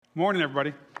Morning,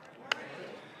 everybody.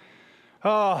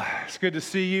 Oh, it's good to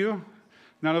see you.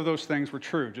 None of those things were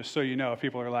true, just so you know. If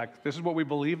people are like, this is what we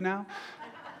believe now?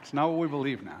 It's not what we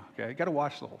believe now, okay? You got to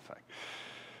watch the whole thing.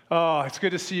 Oh, it's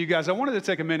good to see you guys. I wanted to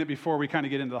take a minute before we kind of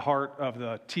get into the heart of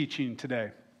the teaching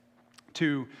today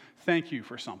to thank you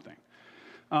for something.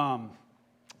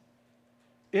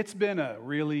 It's been a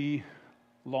really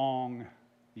long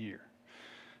year.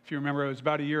 If you remember, it was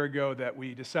about a year ago that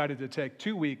we decided to take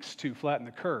 2 weeks to flatten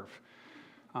the curve.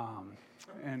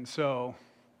 And so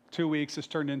 2 weeks has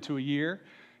turned into a year,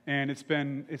 and it's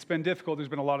been difficult. There's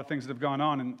been a lot of things that have gone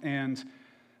on, and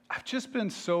I've just been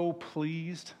so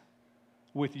pleased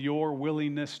with your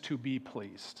willingness to be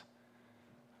pleased.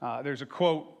 There's a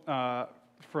quote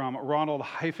from Ronald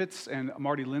Heifetz and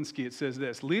Marty Linsky. It says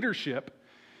this: leadership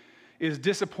is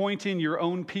disappointing your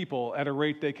own people at a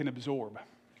rate they can absorb.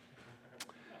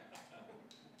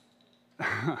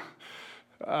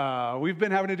 We've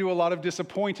been having to do a lot of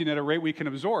disappointing at a rate we can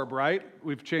absorb, right?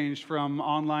 We've changed from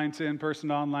online to in-person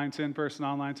to online to in-person,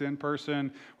 online to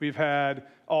in-person. We've had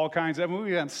all kinds of,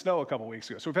 we had snow a couple weeks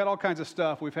ago. So we've had all kinds of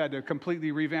stuff. We've had to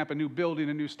completely revamp a new building,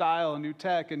 a new style, a new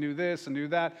tech, a new this, a new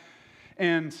that.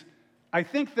 And I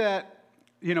think that,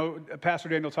 you know, Pastor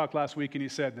Daniel talked last week, and he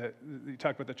said that he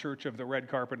talked about the church of the red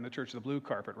carpet and the church of the blue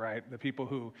carpet, right? The people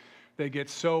who, they get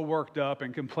so worked up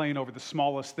and complain over the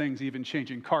smallest things, even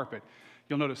changing carpet.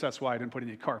 You'll notice that's why I didn't put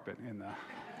any carpet in the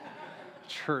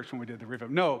church when we did the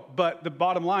revamp. No, but the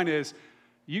bottom line is,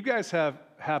 you guys have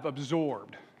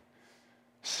absorbed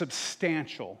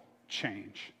substantial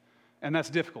change. And that's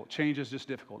difficult. Change is just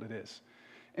difficult. It is.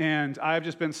 And I've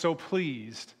just been so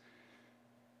pleased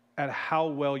at how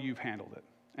well you've handled it.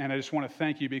 And I just want to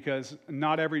thank you, because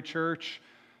not every church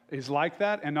is like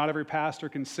that, and not every pastor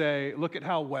can say, look at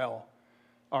how well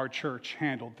our church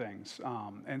handled things.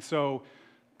 And so,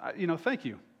 you know, thank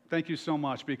you. Thank you so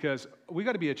much, because we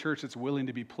got to be a church that's willing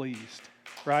to be pleased,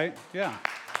 right? Yeah.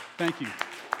 Thank you.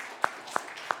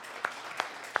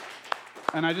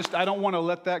 And I don't want to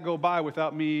let that go by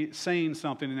without me saying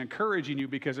something and encouraging you,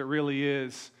 because it really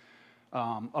is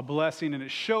a blessing, and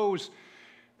it shows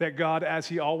that God, as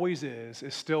He always is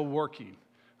still working,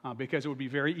 because it would be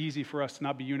very easy for us to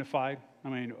not be unified. I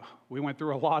mean, we went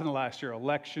through a lot in the last year,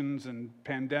 elections and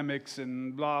pandemics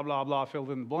and blah, blah, blah,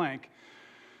 filled in the blank.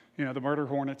 You know, the murder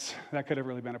hornets, that could have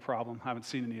really been a problem. I haven't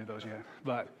seen any of those yet.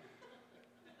 But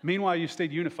meanwhile, you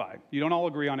stayed unified. You don't all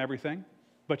agree on everything,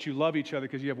 but you love each other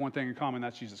because you have one thing in common,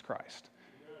 that's Jesus Christ.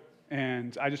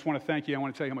 And I just want to thank you. I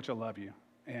want to tell you how much I love you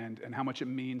and how much it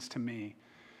means to me.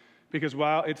 Because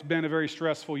while it's been a very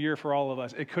stressful year for all of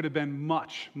us, it could have been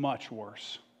much, much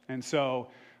worse. And so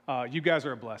you guys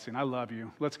are a blessing. I love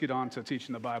you. Let's get on to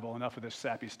teaching the Bible. Enough of this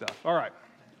sappy stuff. All right.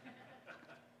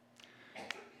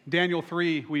 Daniel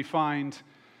 3, we find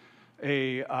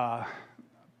a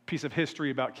piece of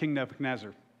history about King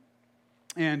Nebuchadnezzar.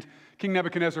 And King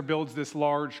Nebuchadnezzar builds this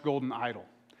large golden idol.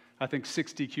 I think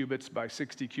 60 cubits by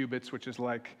 60 cubits, which is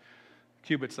like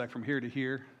cubits like from here to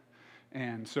here.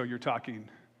 And so you're talking,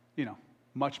 you know,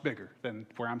 much bigger than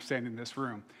where I'm standing in this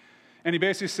room. And he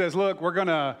basically says, look, we're going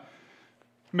to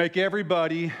make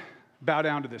everybody bow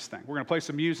down to this thing. We're going to play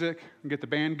some music and get the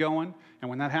band going. And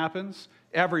when that happens,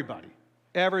 everybody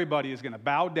is going to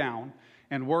bow down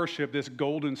and worship this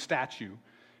golden statue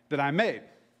that I made.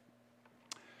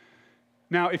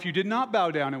 Now, if you did not bow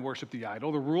down and worship the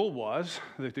idol,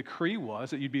 the decree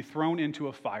was that you'd be thrown into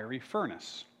a fiery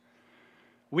furnace.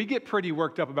 We get pretty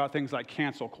worked up about things like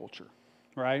cancel culture,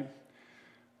 right?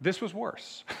 This was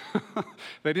worse.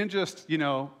 They didn't just,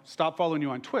 stop following you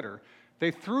on Twitter.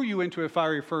 They threw you into a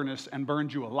fiery furnace and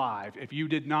burned you alive if you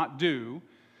did not do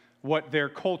what their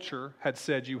culture had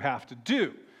said you have to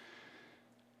do.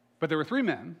 But there were 3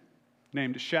 men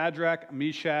named Shadrach,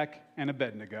 Meshach, and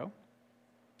Abednego.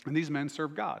 And these men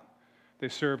served God. They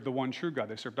served the one true God.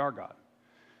 They served our God.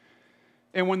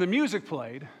 And when the music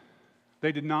played,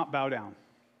 they did not bow down.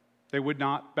 They would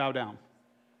not bow down.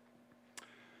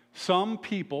 Some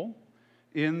people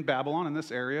in Babylon, in this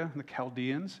area, the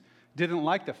Chaldeans, didn't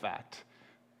like the fact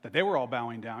that they were all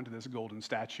bowing down to this golden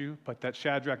statue, but that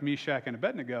Shadrach, Meshach, and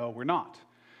Abednego were not.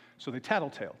 So they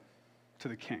tattletaled to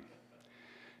the king.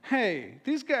 Hey,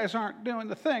 these guys aren't doing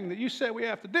the thing that you said we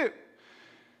have to do.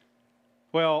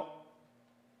 Well,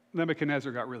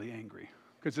 Nebuchadnezzar got really angry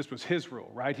because this was his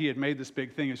rule, right? He had made this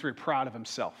big thing. He was very proud of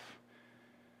himself.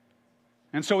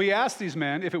 And so he asked these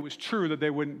men if it was true that they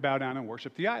wouldn't bow down and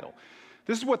worship the idol.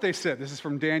 This is what they said. This is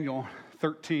from Daniel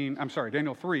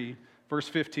 3, verse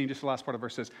 15, just the last part of the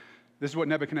verse says, this is what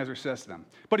Nebuchadnezzar says to them.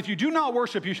 But if you do not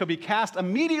worship, you shall be cast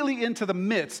immediately into the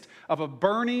midst of a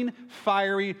burning,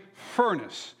 fiery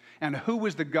furnace. And who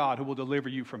is the God who will deliver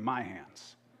you from my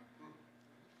hands?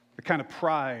 The kind of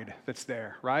pride that's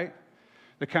there, right?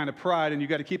 The kind of pride, and you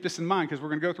got to keep this in mind because we're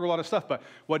going to go through a lot of stuff, but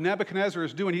what Nebuchadnezzar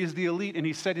is doing, he's the elite, and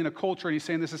he's setting a culture, and he's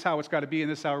saying this is how it's got to be,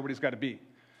 and this is how everybody's got to be.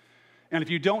 And if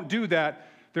you don't do that,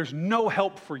 there's no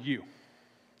help for you.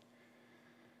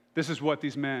 This is what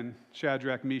these men,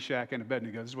 Shadrach, Meshach, and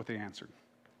Abednego, this is what they answered.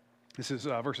 This is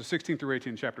verses 16 through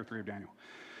 18, chapter 3 of Daniel.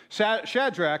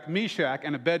 Shadrach, Meshach,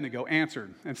 and Abednego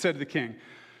answered and said to the king,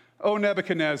 O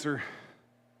Nebuchadnezzar,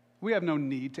 we have no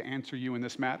need to answer you in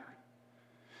this matter.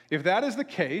 If that is the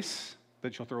case,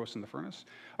 that you'll throw us in the furnace,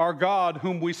 our God,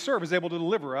 whom we serve, is able to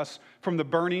deliver us from the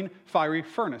burning, fiery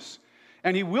furnace.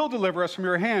 And he will deliver us from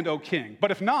your hand, O king.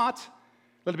 But if not,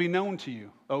 let it be known to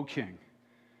you, O king,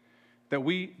 that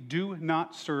we do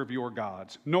not serve your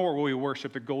gods, nor will we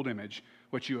worship the gold image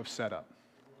which you have set up.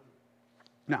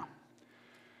 Now,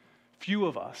 few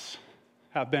of us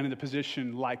have been in a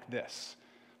position like this,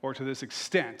 or to this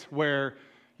extent, where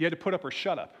you had to put up or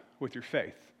shut up with your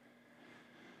faith.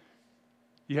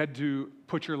 You had to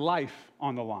put your life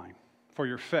on the line for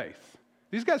your faith.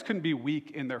 These guys couldn't be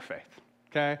weak in their faith,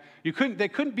 okay? They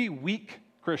couldn't be weak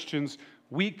Christians,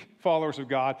 weak followers of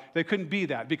God. They couldn't be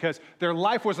that because their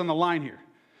life was on the line here.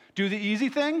 Do the easy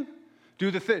thing.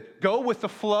 Go with the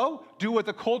flow. Do what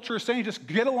the culture is saying. Just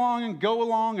get along and go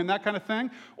along and that kind of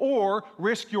thing. Or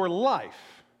risk your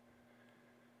life.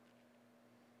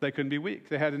 They couldn't be weak.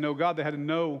 They had to know God. They had to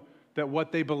know that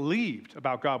what they believed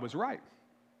about God was right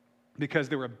because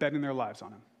they were betting their lives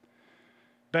on Him,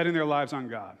 betting their lives on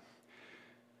God.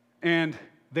 And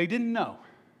they didn't know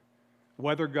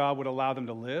whether God would allow them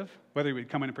to live, whether He would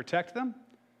come in and protect them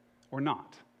or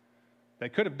not. They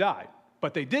could have died,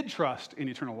 but they did trust in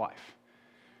eternal life.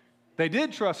 They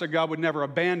did trust that God would never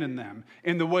abandon them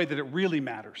in the way that it really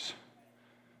matters.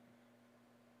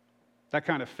 That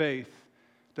kind of faith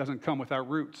doesn't come without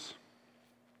roots.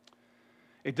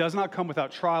 It does not come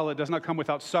without trial. It does not come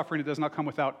without suffering. It does not come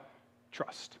without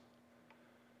trust.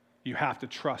 You have to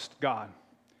trust God.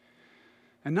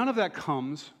 And none of that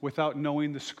comes without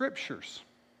knowing the Scriptures,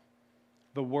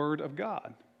 the Word of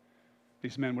God.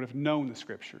 These men would have known the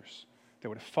Scriptures. They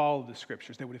would have followed the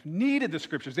Scriptures. They would have needed the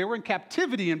Scriptures. They were in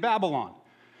captivity in Babylon.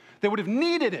 They would have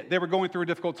needed it. They were going through a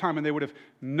difficult time, and they would have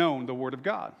known the Word of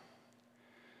God.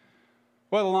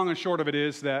 Well, the long and short of it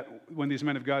is that when these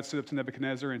men of God stood up to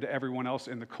Nebuchadnezzar and to everyone else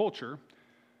in the culture,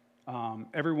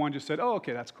 everyone just said, oh,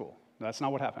 okay, that's cool. That's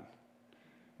not what happened.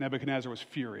 Nebuchadnezzar was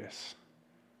furious.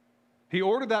 He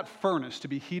ordered that furnace to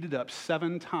be heated up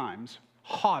 7 times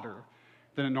hotter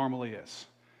than it normally is.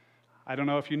 I don't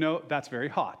know if you know, that's very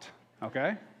hot,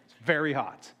 okay? It's very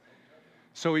hot.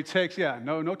 So he takes,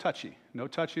 no touchy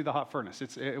the hot furnace.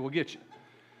 It will get you.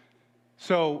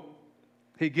 So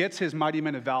he gets his mighty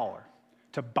men of valor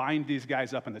to bind these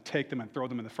guys up and to take them and throw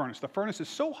them in the furnace. The furnace is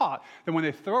so hot that when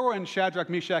they throw in Shadrach,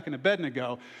 Meshach, and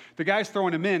Abednego, the guys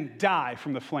throwing them in die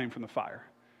from the flame from the fire.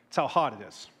 That's how hot it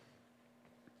is.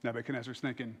 Nebuchadnezzar's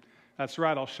thinking, that's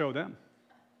right, I'll show them.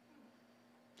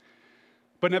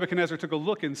 But Nebuchadnezzar took a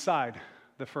look inside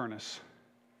the furnace,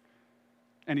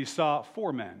 and he saw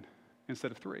 4 men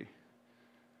instead of 3.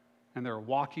 And they were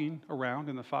walking around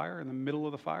in the fire, in the middle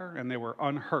of the fire, and they were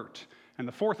unhurt. And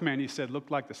the 4th man, he said, looked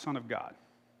like the Son of God.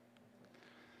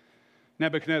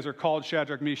 Nebuchadnezzar called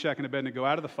Shadrach, Meshach, and Abednego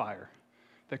out of the fire.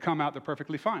 They come out, they're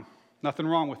perfectly fine. Nothing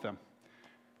wrong with them.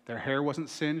 Their hair wasn't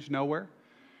singed nowhere.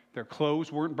 Their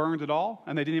clothes weren't burned at all,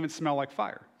 and they didn't even smell like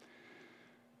fire.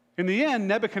 In the end,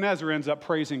 Nebuchadnezzar ends up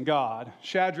praising God.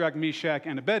 Shadrach, Meshach,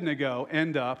 and Abednego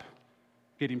end up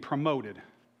getting promoted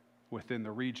within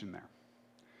the region there.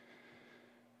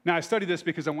 Now, I study this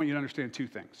because I want you to understand 2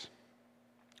 things.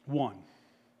 1,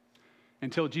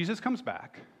 until Jesus comes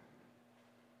back,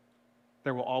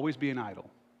 there will always be an idol.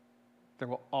 There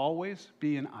will always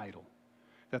be an idol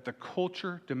that the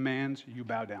culture demands you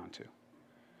bow down to.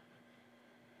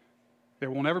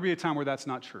 There will never be a time where that's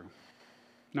not true.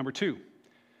 Number 2,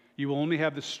 you will only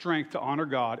have the strength to honor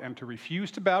God and to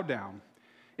refuse to bow down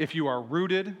if you are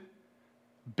rooted,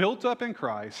 built up in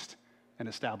Christ, and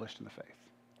established in the faith.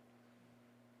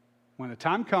 When the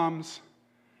time comes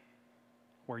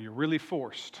where you're really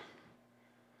forced,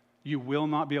 you will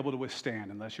not be able to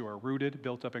withstand unless you are rooted,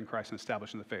 built up in Christ, and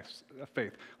established in the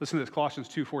faith. Listen to this, Colossians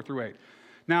 2, 4 through 8.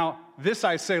 Now, this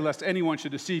I say, lest anyone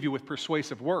should deceive you with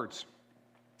persuasive words.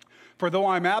 For though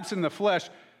I am absent in the flesh,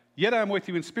 yet I am with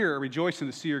you in spirit, rejoicing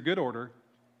to see your good order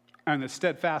and the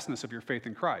steadfastness of your faith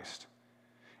in Christ.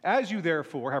 As you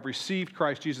therefore have received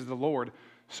Christ Jesus the Lord,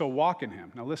 so walk in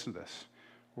him. Now listen to this.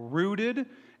 Rooted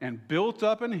and built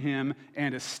up in him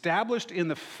and established in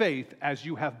the faith as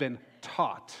you have been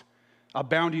taught,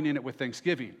 abounding in it with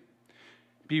thanksgiving.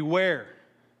 Beware.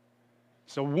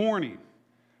 It's a warning.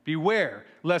 Beware,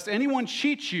 lest anyone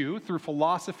cheat you through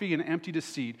philosophy and empty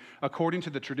deceit, according to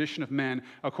the tradition of men,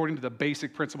 according to the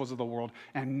basic principles of the world,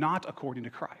 and not according to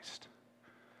Christ.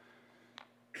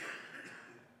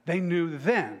 They knew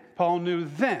then, Paul knew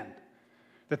then,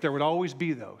 that there would always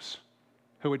be those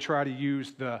who would try to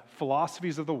use the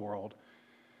philosophies of the world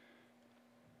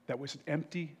that was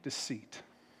empty deceit.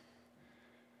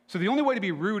 So the only way to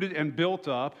be rooted and built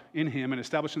up in him and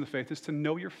established in the faith is to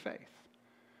know your faith.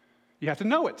 You have to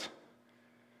know it.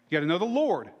 You got to know the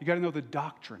Lord. You got to know the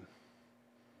doctrine.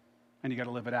 And you got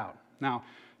to live it out. Now,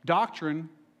 doctrine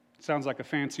sounds like a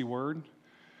fancy word.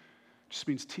 It just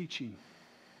means teaching.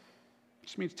 It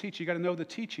just means teaching. You got to know the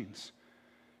teachings.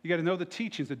 You got to know the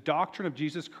teachings. The doctrine of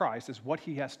Jesus Christ is what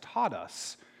he has taught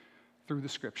us through the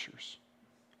scriptures.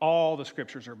 All the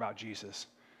scriptures are about Jesus.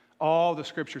 All the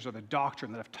scriptures are the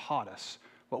doctrine that have taught us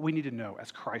what we need to know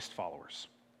as Christ followers.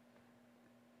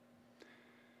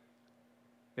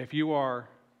 If you are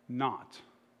not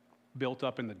built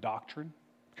up in the doctrine,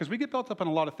 because we get built up in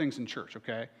a lot of things in church,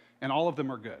 okay? And all of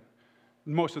them are good.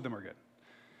 Most of them are good.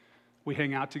 We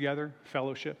hang out together,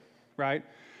 fellowship, right?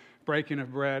 Breaking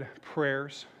of bread,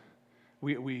 prayers.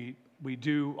 We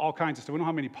do all kinds of stuff. We don't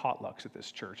have many potlucks at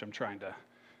this church.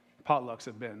 Potlucks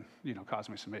have been,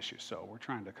 causing me some issues, so we're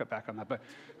trying to cut back on that.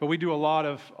 But we do a lot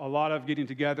of getting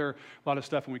together, a lot of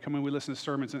stuff. When we come in, we listen to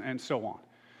sermons and so on.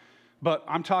 But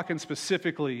I'm talking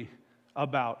specifically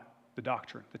about the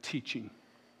doctrine, the teaching.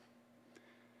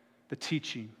 The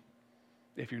teaching.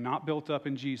 If you're not built up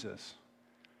in Jesus,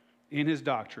 in his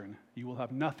doctrine, you will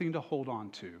have nothing to hold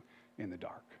on to in the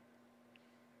dark.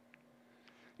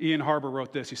 Ian Harbour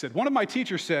wrote this. He said, one of my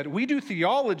teachers said, we do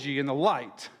theology in the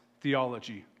light.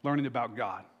 Theology, learning about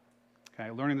God, okay,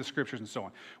 learning the scriptures and so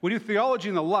on. We do theology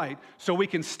in the light so we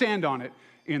can stand on it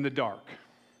in the dark.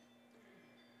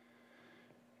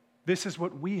 This is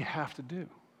what we have to do.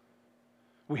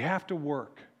 We have to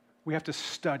work. We have to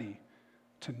study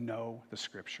to know the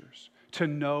scriptures, to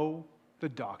know the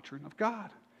doctrine of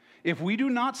God. If we do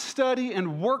not study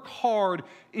and work hard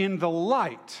in the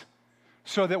light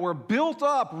so that we're built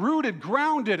up, rooted,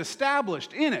 grounded,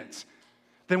 established in it,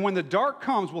 then when the dark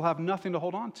comes, we'll have nothing to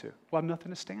hold on to. We'll have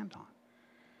nothing to stand on.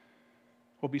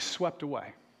 We'll be swept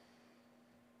away.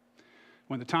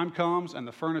 When the time comes and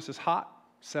the furnace is hot,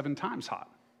 7 times hot,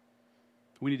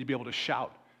 we need to be able to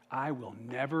shout, I will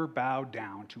never bow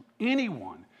down to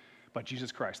anyone but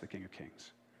Jesus Christ, the King of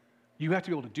Kings. You have to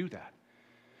be able to do that.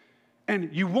 And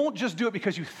you won't just do it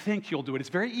because you think you'll do it. It's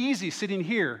very easy sitting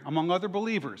here among other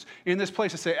believers in this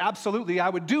place to say, absolutely, I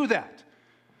would do that.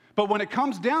 But when it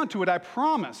comes down to it, I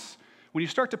promise, when you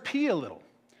start to pee a little,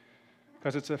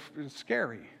 because it's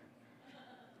scary,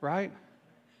 right?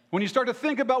 When you start to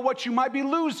think about what you might be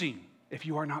losing, if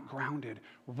you are not grounded,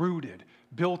 rooted,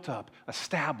 built up,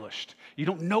 established, you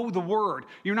don't know the word,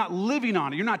 you're not living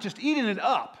on it, you're not just eating it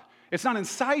up, it's not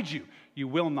inside you, you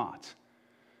will not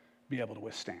be able to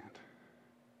withstand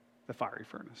the fiery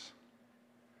furnace.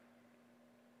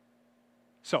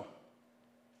 So,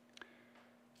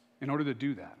 in order to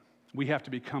do that, we have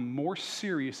to become more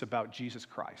serious about Jesus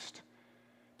Christ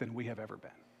than we have ever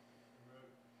been.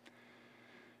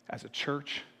 As a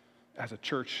church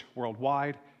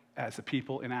worldwide, as the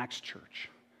people in Acts Church.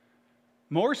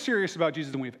 More serious about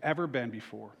Jesus than we've ever been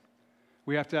before.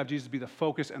 We have to have Jesus be the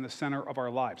focus and the center of our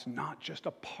lives, not just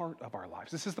a part of our lives.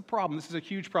 This is the problem. This is a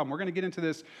huge problem. We're going to get into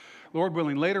this, Lord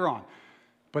willing, later on.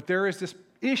 But there is this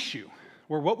issue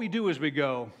where what we do is we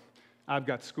go, I've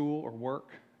got school or work,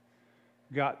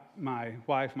 got my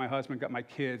wife, my husband, got my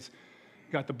kids,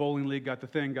 got the bowling league, got the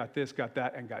thing, got this, got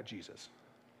that, and got Jesus.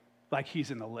 Like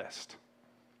he's in the list.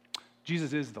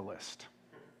 Jesus is the list.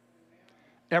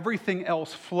 Everything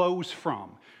else flows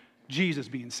from Jesus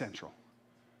being central.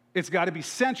 It's got to be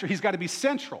central. He's got to be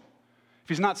central. If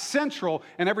he's not central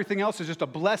and everything else is just a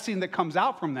blessing that comes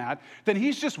out from that, then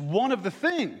he's just one of the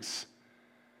things.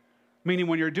 Meaning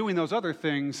when you're doing those other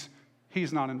things,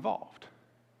 he's not involved.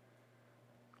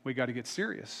 We got to get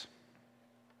serious.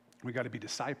 We got to be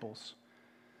disciples.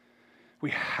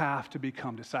 We have to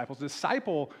become disciples.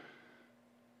 Disciples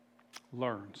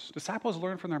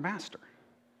learn from their master.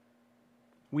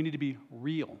 We need to be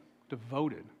real,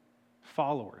 devoted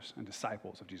followers and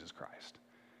disciples of Jesus Christ.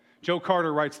 Joe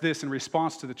Carter writes this in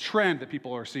response to the trend that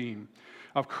people are seeing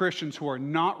of Christians who are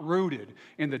not rooted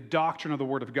in the doctrine of the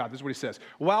Word of God. This is what he says.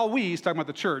 While we, he's talking about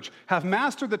the church, have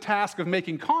mastered the task of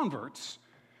making converts,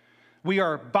 we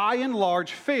are by and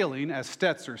large failing, as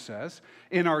Stetzer says,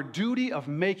 in our duty of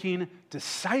making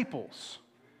disciples.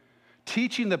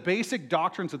 Teaching the basic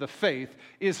doctrines of the faith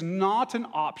is not an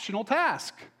optional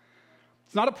task.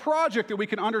 It's not a project that we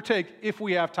can undertake if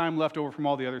we have time left over from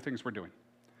all the other things we're doing.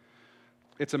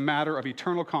 It's a matter of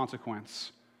eternal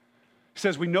consequence. He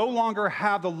says we no longer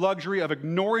have the luxury of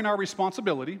ignoring our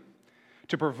responsibility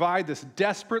to provide this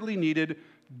desperately needed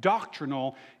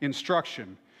doctrinal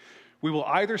instruction. We will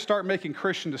either start making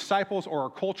Christian disciples or our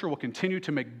culture will continue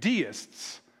to make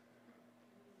deists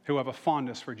who have a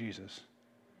fondness for Jesus.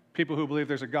 People who believe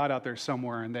there's a God out there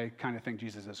somewhere and they kind of think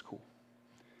Jesus is cool.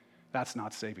 That's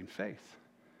not saving faith.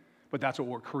 But that's what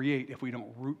we'll create if we don't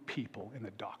root people in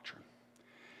the doctrine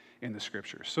in the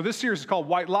scriptures. So this series is called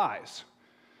White Lies.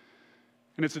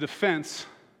 And it's a defense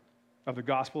of the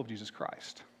gospel of Jesus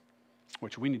Christ,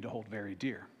 which we need to hold very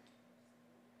dear.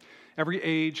 Every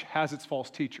age has its false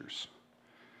teachers.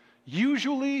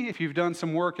 Usually, if you've done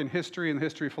some work in history and the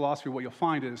history of philosophy, what you'll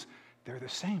find is they're the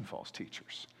same false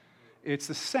teachers. It's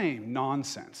the same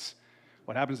nonsense.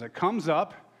 What happens is it comes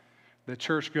up, the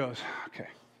church goes, okay,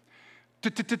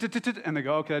 and they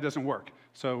go, okay, that doesn't work.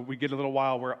 So we get a little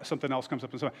while where something else comes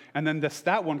up, and then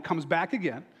that one comes back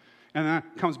again, and then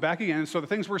it comes back again. And so the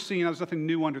things we're seeing, there's nothing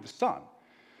new under the sun.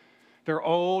 They're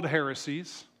old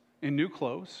heresies in new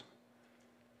clothes.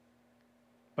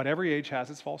 But every age has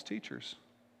its false teachers,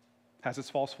 has its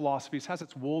false philosophies, has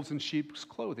its wolves in sheep's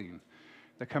clothing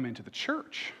that come into the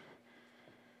church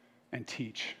and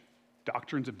teach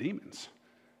doctrines of demons,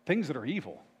 things that are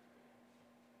evil,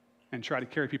 and try to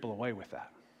carry people away with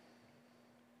that.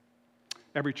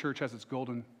 Every church has its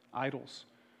golden idols,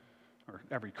 or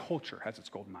every culture has its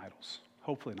golden idols.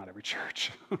 Hopefully not every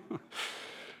church.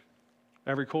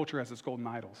 Every culture has its golden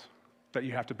idols that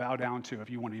you have to bow down to if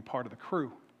you want to be part of the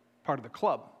crew, part of the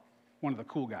club, one of the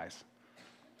cool guys.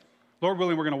 Lord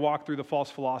willing, we're going to walk through the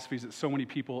false philosophies that so many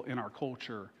people in our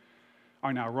culture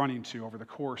are now running to over the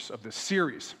course of this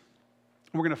series.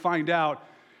 We're going to find out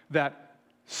that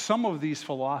some of these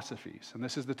philosophies, and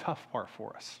this is the tough part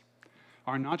for us,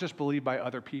 are not just believed by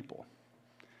other people.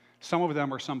 Some of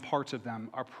them, or some parts of them,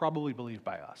 are probably believed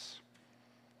by us.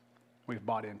 We've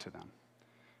bought into them.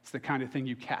 It's the kind of thing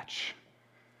you catch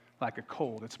like a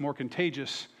cold. It's more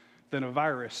contagious than a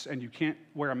virus, and you can't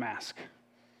wear a mask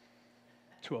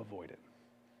to avoid it.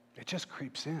 It just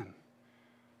creeps in.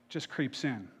 Just creeps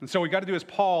in. And so what we got to do as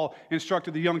Paul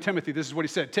instructed the young Timothy, this is what he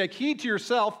said: take heed to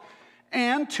yourself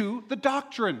and to the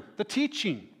doctrine, the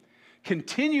teaching.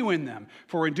 Continue in them,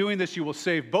 for in doing this you will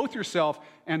save both yourself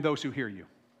and those who hear you.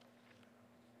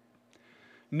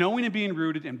 Knowing and being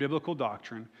rooted in biblical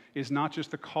doctrine is not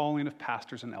just the calling of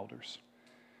pastors and elders.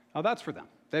 Now that's for them.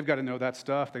 They've got to know that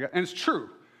stuff. And it's true.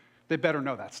 They better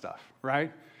know that stuff,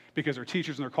 right? Because they're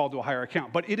teachers and they're called to a higher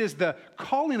account. But it is the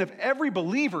calling of every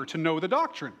believer to know the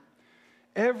doctrine.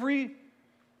 Every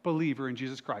believer in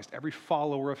Jesus Christ, every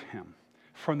follower of him,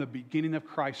 from the beginning of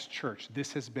Christ's church,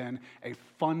 this has been a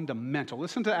fundamental.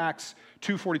 Listen to Acts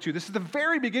 2:42. This is the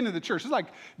very beginning of the church. This is like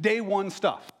day one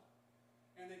stuff.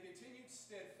 And they continued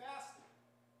steadfastly.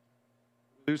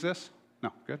 Lose this?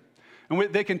 No, good.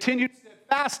 And they continued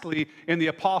steadfastly in the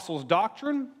apostles'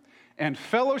 doctrine and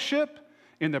fellowship,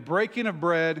 in the breaking of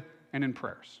bread, and in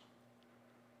prayers.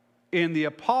 In the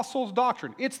apostles'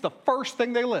 doctrine, it's the first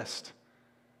thing they list.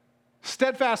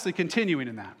 Steadfastly continuing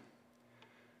in that.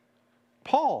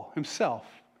 Paul himself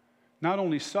not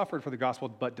only suffered for the gospel,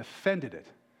 but defended it.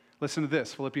 Listen to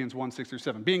this, Philippians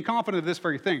 1:6-7. Being confident of this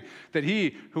very thing, that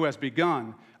he who has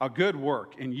begun a good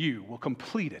work in you will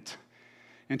complete it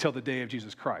until the day of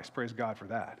Jesus Christ. Praise God for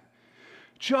that.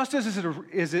 Just as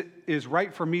it is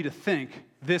right for me to think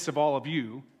this of all of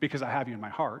you, because I have you in my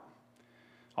heart,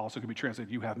 also could be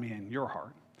translated, you have me in your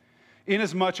heart,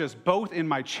 inasmuch as both in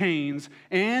my chains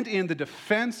and in the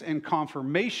defense and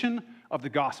confirmation of the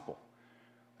gospel.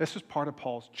 This was part of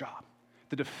Paul's job.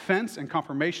 The defense and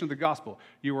confirmation of the gospel.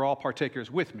 You are all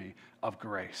partakers with me of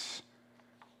grace.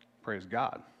 Praise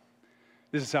God.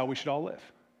 This is how we should all live.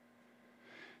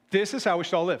 This is how we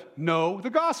should all live. Know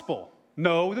the gospel.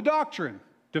 Know the doctrine.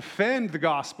 Defend the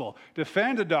gospel.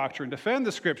 Defend the doctrine. Defend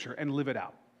the scripture. And live it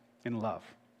out in love.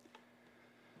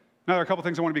 Now, there are a couple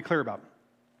things I want to be clear about.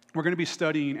 We're going to be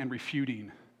studying and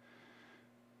refuting.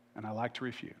 And I like to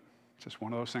refute. It's just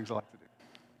one of those things I like to do.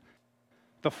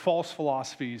 The false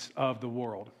philosophies of the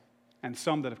world, and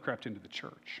some that have crept into the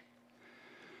church.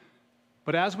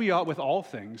 But as we ought with all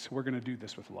things, we're going to do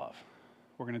this with love.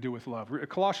 We're going to do it with love.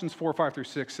 Colossians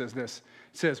 4:5-6 says this.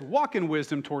 It says, walk in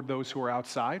wisdom toward those who are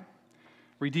outside,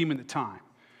 redeeming the time.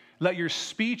 Let your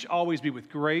speech always be with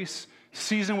grace,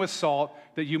 seasoned with salt,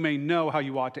 that you may know how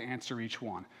you ought to answer each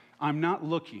one. We're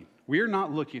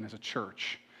not looking as a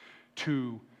church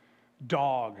to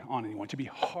dog on anyone, to be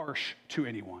harsh to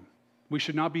anyone. We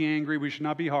should not be angry. We should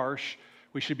not be harsh.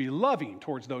 We should be loving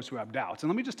towards those who have doubts. And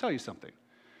let me just tell you something.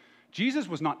 Jesus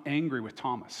was not angry with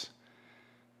Thomas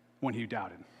when he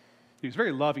doubted. He was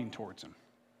very loving towards him.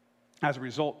 As a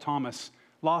result, Thomas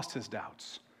lost his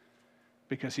doubts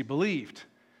because he believed.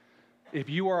 If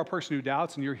you are a person who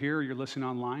doubts and you're here or you're listening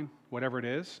online, whatever it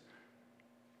is,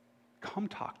 come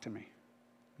talk to me.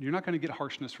 You're not going to get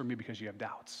harshness from me because you have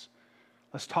doubts.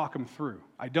 Let's talk them through.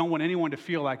 I don't want anyone to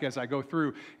feel like as I go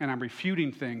through and I'm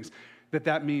refuting things,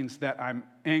 that means that I'm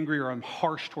angry or I'm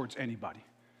harsh towards anybody.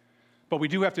 But we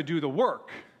do have to do the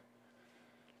work.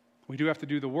 We do have to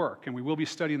do the work, and we will be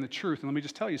studying the truth. And let me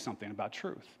just tell you something about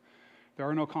truth. There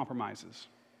are no compromises.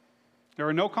 There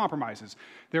are no compromises.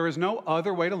 There is no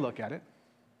other way to look at it.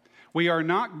 We are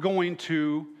not going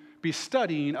to be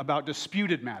studying about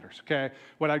disputed matters, okay?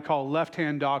 What I'd call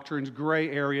left-hand doctrines, gray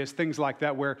areas, things like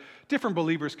that, where different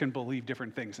believers can believe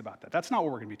different things about that. That's not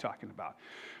what we're going to be talking about.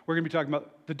 We're going to be talking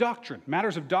about the doctrine,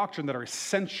 matters of doctrine that are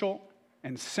essential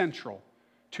and central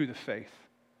to the faith,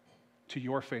 to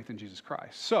your faith in Jesus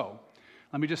Christ. So,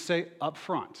 let me just say up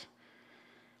front,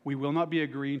 we will not be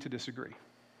agreeing to disagree.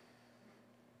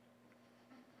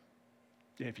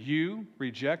 If you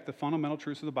reject the fundamental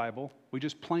truths of the Bible, we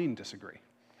just plain disagree.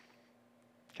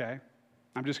 Okay?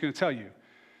 I'm just going to tell you,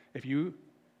 if you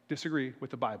disagree with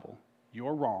the Bible,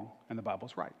 you're wrong and the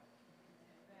Bible's right.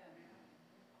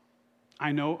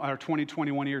 I know our 20,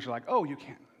 21 years are like, oh, you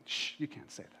can't say that. You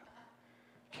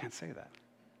can't say that.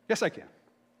 Yes, I can.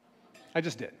 I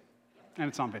just did. And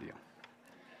it's on video.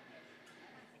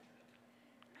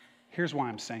 Here's why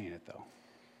I'm saying it, though.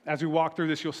 As we walk through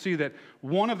this, you'll see that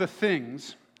one of the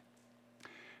things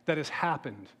that has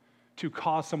happened to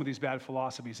cause some of these bad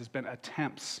philosophies has been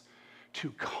attempts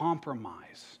to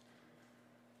compromise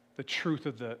the truth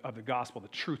of the gospel, the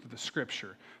truth of the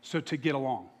scripture, so to get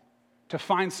along, to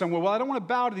find somewhere, well, I don't want to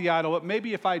bow to the idol, but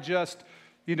maybe if I just,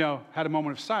 had a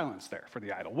moment of silence there for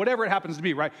the idol, whatever it happens to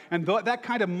be, right? And that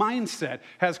kind of mindset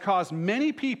has caused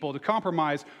many people to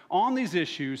compromise on these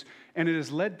issues, and it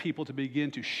has led people to begin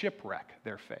to shipwreck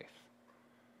their faith.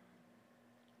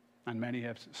 And many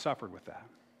have suffered with that.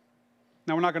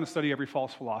 Now, we're not going to study every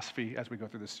false philosophy as we go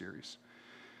through this series.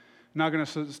 We're not going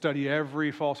to study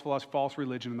every false philosophy, false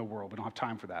religion in the world. We don't have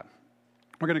time for that.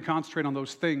 We're going to concentrate on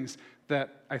those things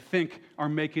that I think are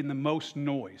making the most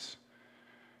noise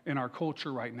in our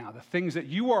culture right now, the things that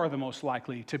you are the most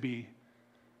likely to be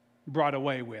brought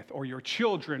away with, or your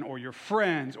children, or your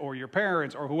friends, or your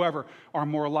parents, or whoever are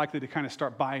more likely to kind of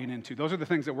start buying into. Those are the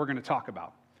things that we're going to talk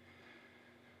about.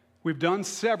 We've done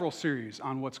several series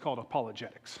on what's called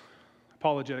apologetics.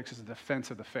 Apologetics is a defense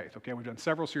of the faith, okay? We've done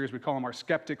several series. We call them our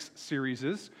Skeptics series.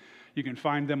 You can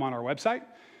find them on our website,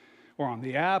 or on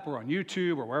the app, or on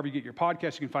YouTube, or wherever you get your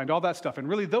podcasts. You can find all that stuff. And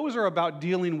really, those are about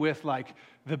dealing with, like,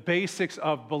 the basics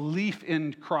of belief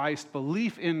in Christ,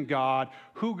 belief in God,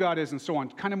 who God is, and so on,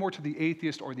 kind of more to the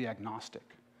atheist or the agnostic.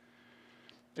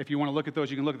 If you want to look at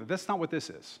those, you can look at that. That's not what this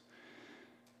is.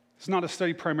 It's not a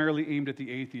study primarily aimed at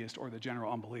the atheist or the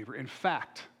general unbeliever. In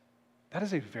fact, that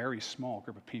is a very small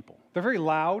group of people. They're very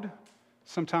loud,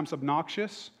 sometimes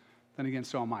obnoxious. Then again,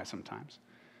 so am I sometimes.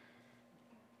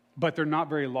 But they're not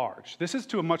very large. This is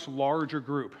to a much larger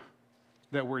group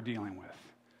that we're dealing with.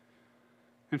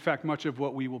 In fact, much of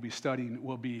what we will be studying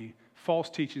will be false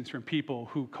teachings from people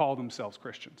who call themselves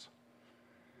Christians,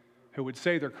 who would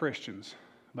say they're Christians,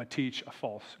 but teach a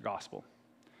false gospel.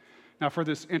 Now, for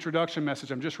this introduction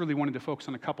message, I'm just really wanting to focus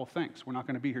on a couple things. We're not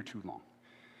going to be here too long.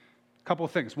 A couple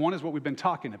of things. One is what we've been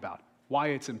talking about, why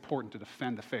it's important to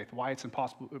defend the faith, why it's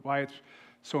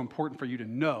so important for you to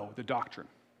know the doctrine.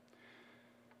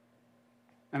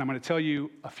 And I'm going to tell you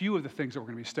a few of the things that we're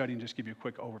going to be studying, just give you a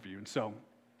quick overview. And so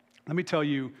let me tell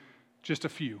you just a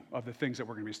few of the things that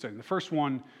we're going to be studying. The first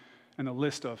one in the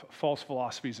list of false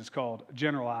philosophies is called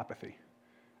general apathy.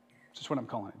 That's just what I'm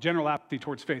calling it, general apathy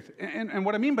towards faith. And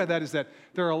what I mean by that is that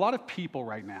there are a lot of people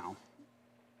right now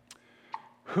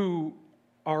who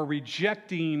are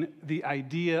rejecting the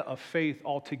idea of faith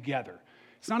altogether.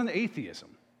 It's not an atheism.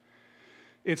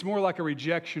 It's more like a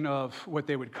rejection of what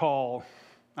they would call,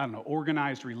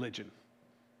 organized religion,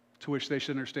 to which they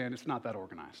should understand it's not that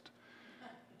organized.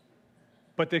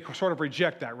 But they sort of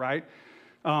reject that, right?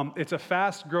 It's a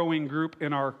fast-growing group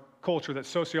in our culture that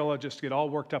sociologists get all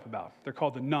worked up about. They're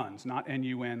called the nones, not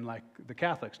N-U-N like the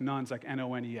Catholics, nones like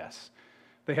N-O-N-E-S.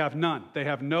 They have none. They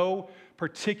have no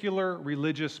particular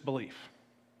religious belief.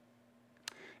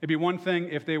 It'd be one thing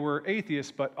if they were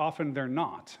atheists, but often they're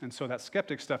not. And so that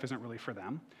skeptic stuff isn't really for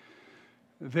them.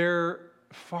 They're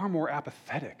far more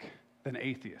apathetic than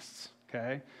atheists,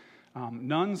 okay?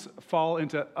 Nuns fall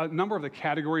into a number of the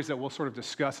categories that we'll sort of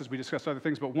discuss as we discuss other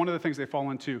things, but one of the things they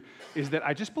fall into is that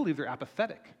I just believe they're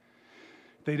apathetic.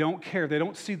 They don't care. They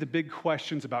don't see the big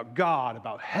questions about God,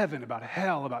 about heaven, about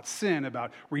hell, about sin,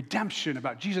 about redemption,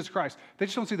 about Jesus Christ. They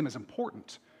just don't see them as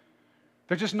important.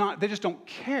 They just don't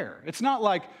care. It's not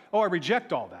like, oh, I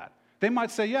reject all that. They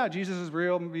might say, yeah, Jesus is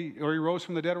real, or he rose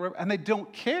from the dead, or whatever, and they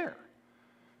don't care.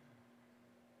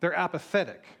 They're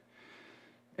apathetic.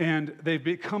 And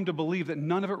they've come to believe that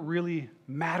none of it really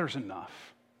matters enough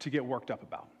to get worked up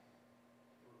about.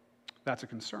 That's a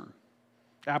concern.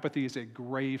 Apathy is a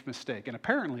grave mistake, and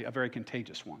apparently a very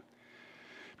contagious one.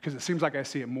 Because it seems like I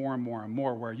see it more and more and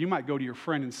more, where you might go to your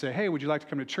friend and say, hey, would you like to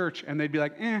come to church? And they'd be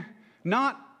like,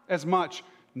 not as much,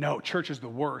 no, church is the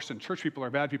worst, and church people are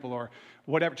bad people, or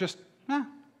whatever. Just,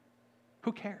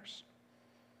 who cares?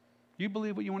 You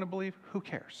believe what you want to believe? Who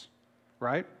cares?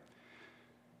 Right?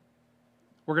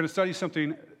 We're going to study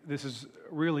something, this is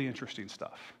really interesting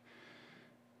stuff,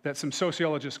 that some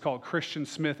sociologists called Christian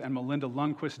Smith and Melinda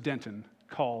Lundquist Denton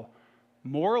call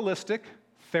moralistic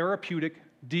therapeutic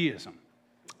deism.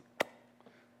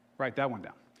 Write that one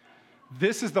down.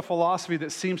 This is the philosophy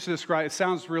that seems to describe, it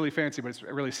sounds really fancy, but it's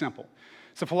really simple.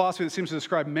 It's a philosophy that seems to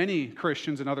describe many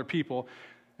Christians and other people,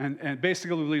 and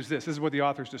basically believes this. This is what the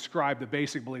authors describe the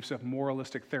basic beliefs of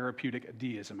moralistic therapeutic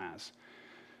deism as.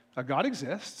 A God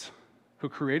exists who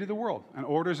created the world and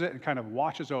orders it and kind of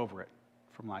watches over it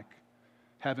from like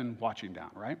heaven watching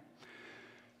down, right?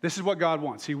 This is what God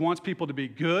wants. He wants people to be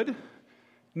good,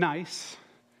 nice,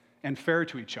 and fair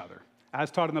to each other, as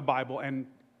taught in the Bible, and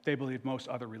they believe most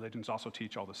other religions also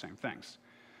teach all the same things.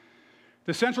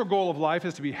 The central goal of life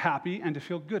is to be happy and to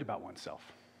feel good about oneself.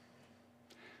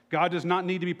 God does not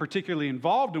need to be particularly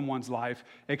involved in one's life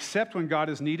except when God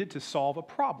is needed to solve a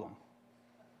problem.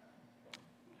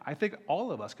 I think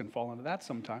all of us can fall into that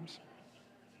sometimes.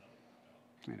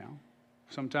 You know,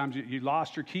 sometimes you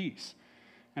lost your keys.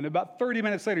 And about 30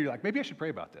 minutes later, you're like, maybe I should pray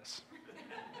about this.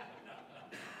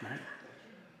 Right?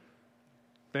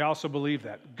 They also believe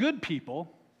that good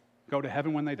people go to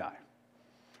heaven when they die.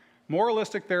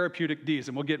 Moralistic therapeutic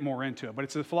deism, we'll get more into it, but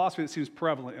it's a philosophy that seems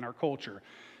prevalent in our culture.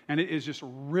 And it is just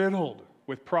riddled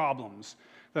with problems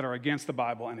that are against the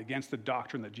Bible and against the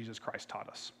doctrine that Jesus Christ taught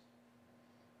us.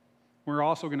 We're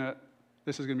also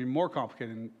this is going to be more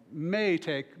complicated and may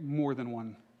take more than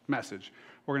one message.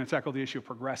 We're going to tackle the issue of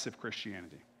progressive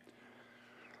Christianity.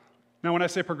 Now, when I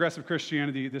say progressive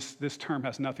Christianity, this term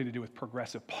has nothing to do with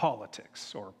progressive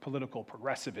politics or political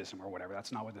progressivism or whatever.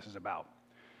 That's not what this is about.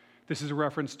 This is a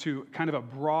reference to kind of a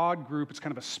broad group. It's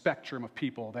kind of a spectrum of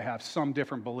people. They have some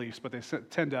different beliefs, but they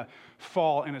tend to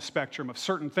fall in a spectrum of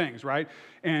certain things, right?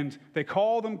 And they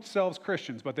call themselves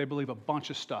Christians, but they believe a bunch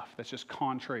of stuff that's just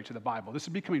contrary to the Bible. This is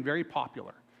becoming very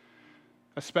popular,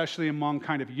 especially among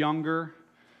kind of younger,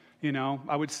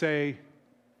 I would say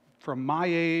from my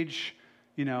age,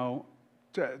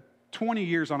 20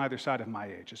 years on either side of my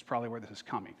age is probably where this is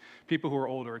coming. People who are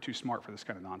older are too smart for this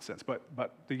kind of nonsense, but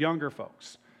the younger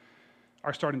folks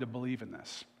are starting to believe in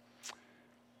this.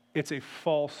 It's a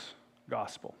false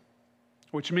gospel,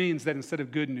 which means that instead of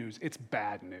good news, it's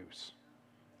bad news.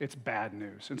 It's bad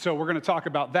news. And so we're going to talk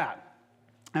about that.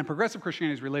 And progressive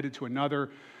Christianity is related to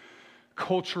another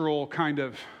cultural kind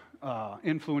of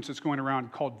influence that's going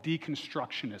around called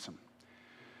deconstructionism.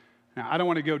 Now, I don't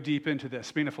want to go deep into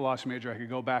this. Being a philosophy major, I could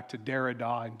go back to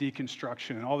Derrida and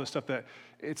deconstruction and all this stuff that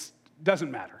it doesn't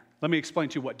matter. Let me explain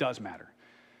to you what does matter.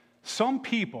 Some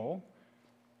people,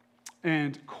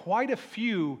 and quite a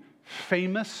few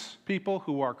famous people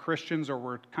who are Christians or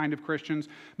were kind of Christians,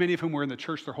 many of whom were in the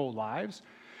church their whole lives,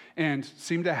 and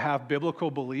seem to have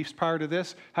biblical beliefs prior to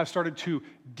this, have started to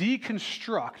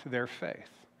deconstruct their faith.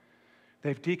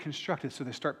 They've deconstructed, so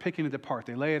they start picking it apart.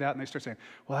 They lay it out, and they start saying,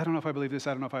 well, I don't know if I believe this,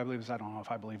 I don't know if I believe this, I don't know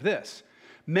if I believe this.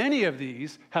 Many of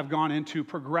these have gone into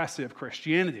progressive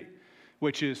Christianity,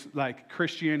 which is like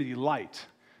Christianity light.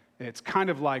 It's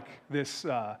kind of like this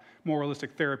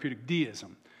moralistic therapeutic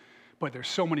deism, but there's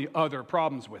so many other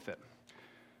problems with it.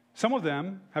 Some of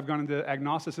them have gone into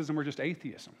agnosticism or just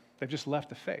atheism. They've just left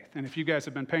the faith. And if you guys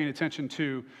have been paying attention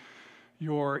to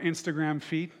your Instagram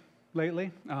feed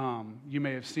lately, you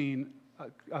may have seen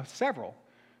several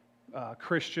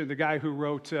Christian, the guy who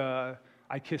wrote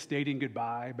I Kissed Dating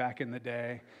Goodbye back in the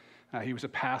day. He was a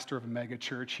pastor of a mega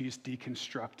church. He's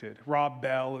deconstructed. Rob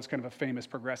Bell is kind of a famous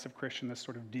progressive Christian that's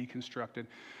sort of deconstructed.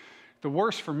 The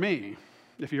worst for me,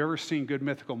 if you've ever seen Good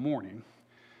Mythical Morning,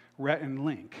 Rhett and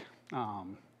Link,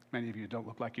 many of you don't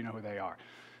look like you know who they are.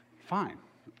 Fine.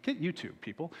 Get YouTube,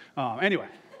 people. Anyway,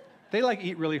 they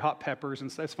eat really hot peppers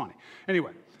and stuff. It's funny.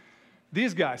 Anyway,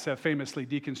 These guys have famously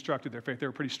deconstructed their faith. They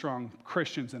were pretty strong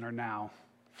Christians and are now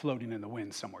floating in the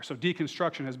wind somewhere. So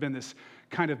deconstruction has been this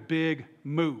kind of big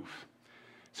move.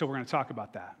 So we're going to talk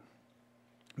about that,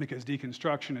 because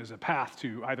deconstruction is a path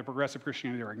to either progressive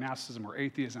Christianity or agnosticism or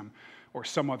atheism or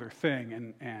some other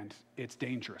thing, and it's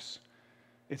dangerous.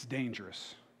 It's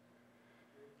dangerous.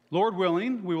 Lord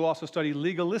willing, we will also study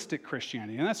legalistic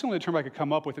Christianity, and that's the only term I could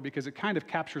come up with it because it kind of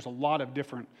captures a lot of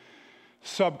different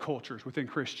subcultures within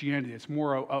Christianity. It's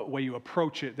more a way you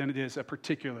approach it than it is a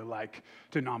particular like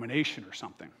denomination or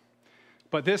something.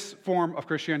 But this form of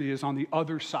Christianity is on the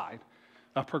other side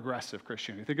of progressive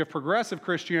Christianity. Think of progressive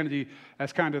Christianity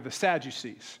as kind of the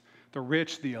Sadducees, the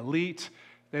rich, the elite.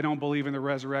 They don't believe in the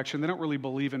resurrection. They don't really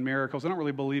believe in miracles. They don't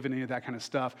really believe in any of that kind of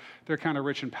stuff. They're kind of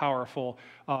rich and powerful,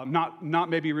 not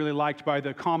maybe really liked by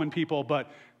the common people,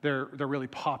 but they're really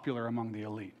popular among the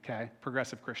elite, okay?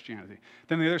 Progressive Christianity.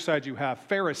 Then on the other side, you have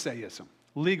Pharisaism,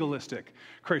 legalistic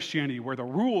Christianity, where the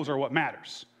rules are what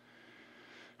matters.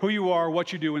 Who you are,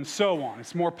 what you do, and so on.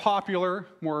 It's more popular,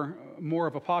 more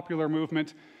of a popular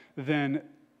movement than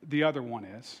the other one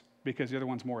is, because the other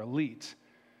one's more elite,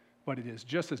 but it is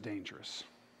just as dangerous.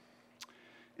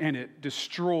 And it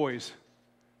destroys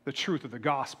the truth of the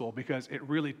gospel, because it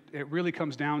really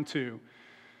comes down to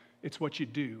it's what you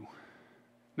do,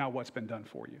 not what's been done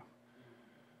for you.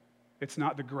 It's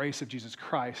not the grace of Jesus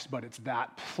Christ, but it's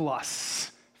that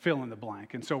plus fill in the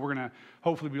blank. And so we're going to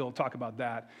hopefully be able to talk about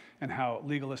that and how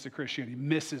legalistic Christianity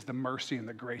misses the mercy and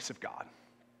the grace of God.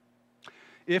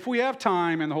 If we have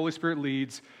time and the Holy Spirit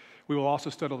leads, we will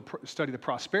also study the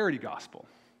prosperity gospel,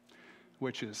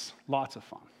 which is lots of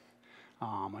fun.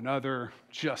 Another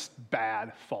just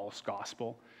bad, false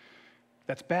gospel.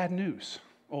 That's bad news,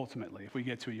 ultimately. If we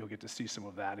get to it, you'll get to see some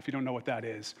of that. If you don't know what that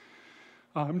is,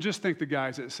 just think the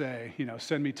guys that say,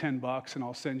 send me $10 and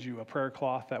I'll send you a prayer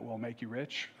cloth that will make you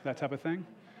rich, that type of thing.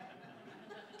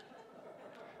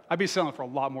 I'd be selling it for a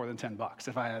lot more than $10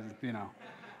 if I had,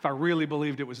 if I really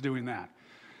believed it was doing that.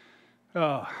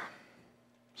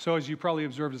 So as you probably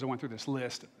observed as I went through this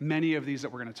list, many of these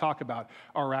that we're going to talk about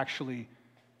are actually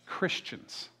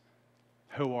Christians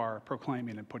who are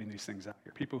proclaiming and putting these things out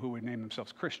here, people who would name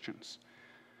themselves Christians.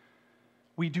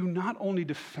 We do not only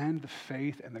defend the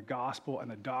faith and the gospel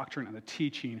and the doctrine and the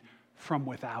teaching from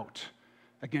without,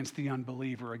 against the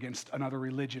unbeliever, against another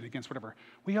religion, against whatever.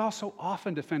 We also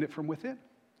often defend it from within.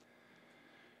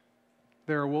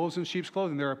 There are wolves in sheep's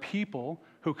clothing. There are people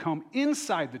who come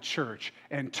inside the church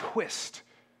and twist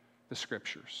the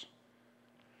scriptures.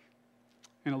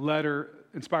 In a letter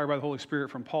inspired by the Holy Spirit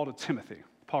from Paul to Timothy,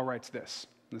 Paul writes this.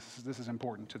 This is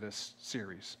important to this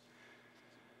series.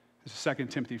 This is 2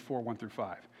 Timothy 4,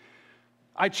 1-5.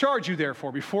 I charge you,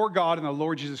 therefore, before God and the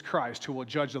Lord Jesus Christ, who will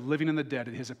judge the living and the dead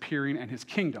at his appearing and his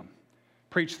kingdom.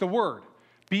 Preach the word.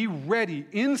 Be ready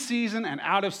in season and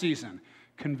out of season.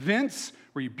 Convince,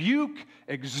 rebuke,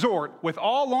 exhort with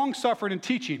all long-suffering and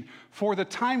teaching, for the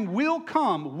time will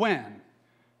come when,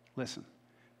 listen,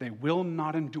 they will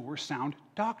not endure sound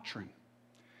doctrine,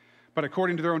 but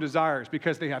according to their own desires,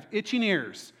 because they have itching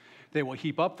ears, they will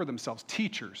heap up for themselves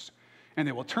teachers, and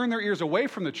they will turn their ears away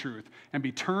from the truth and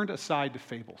be turned aside to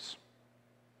fables.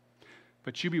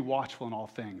 But you be watchful in all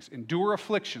things. Endure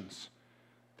afflictions.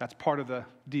 That's part of the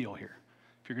deal here.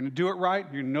 If you're going to do it right,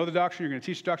 you're going to know the doctrine, you're going to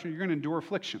teach the doctrine, you're going to endure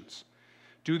afflictions.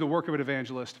 Do the work of an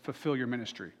evangelist, fulfill your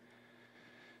ministry.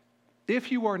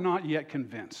 If you are not yet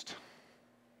convinced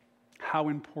how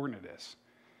important it is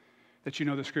that you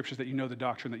know the scriptures, that you know the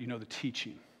doctrine, that you know the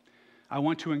teaching, I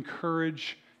want to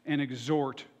encourage and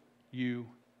exhort you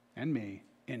and me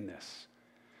in this.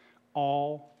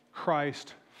 All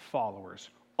Christ followers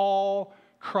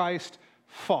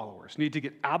need to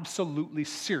get absolutely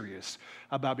serious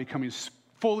about becoming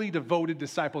fully devoted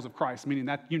disciples of Christ, meaning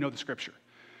that you know the scripture.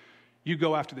 You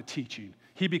go after the teaching.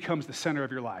 He becomes the center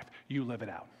of your life. You live it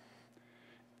out.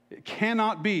 It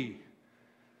cannot be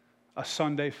a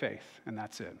Sunday faith, and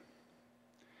that's it.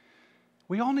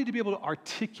 We all need to be able to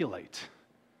articulate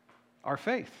our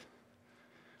faith.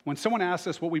 When someone asks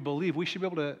us what we believe, we should be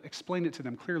able to explain it to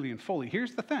them clearly and fully.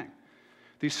 Here's the thing.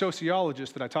 These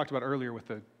sociologists that I talked about earlier with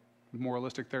the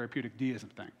moralistic therapeutic deism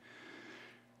thing,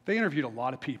 they interviewed a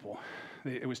lot of people.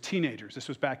 It was teenagers. This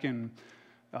was back in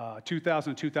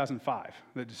 2000 and 2005.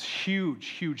 This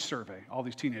huge survey, all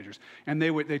these teenagers. And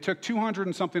they took 200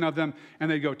 and something of them, and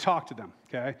they'd go talk to them,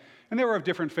 okay? And they were of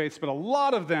different faiths, but a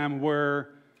lot of them were,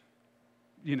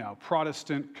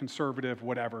 Protestant, conservative,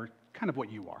 whatever, kind of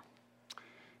what you are.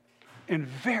 And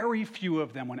very few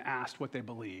of them, when asked what they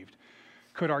believed,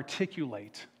 could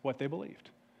articulate what they believed.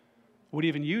 would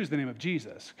even use the name of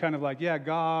Jesus. Kind of like, yeah,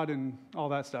 God and all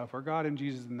that stuff, or God and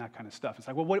Jesus and that kind of stuff. It's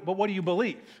like, well, what do you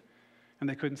believe? And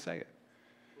they couldn't say it.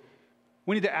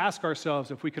 We need to ask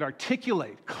ourselves if we could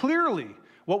articulate clearly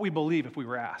what we believe if we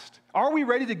were asked. Are we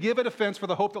ready to give a defense for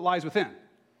the hope that lies within?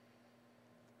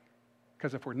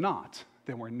 Because if we're not,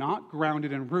 then we're not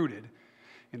grounded and rooted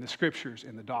in the scriptures,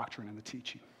 in the doctrine, and the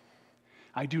teaching.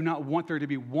 I do not want there to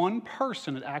be one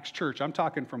person at Acts Church, I'm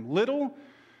talking from little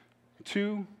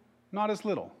to not as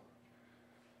little,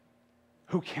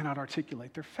 who cannot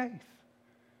articulate their faith,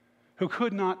 who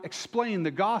could not explain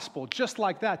the gospel just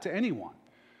like that to anyone,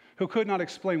 who could not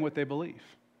explain what they believe.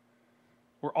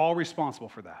 We're all responsible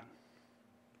for that.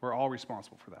 We're all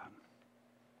responsible for that.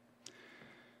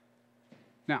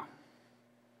 Now,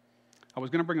 I was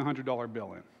going to bring a $100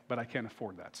 bill in, but I can't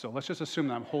afford that. So let's just assume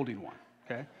that I'm holding one,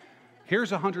 okay?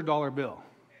 Here's a $100 bill.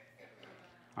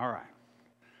 All right.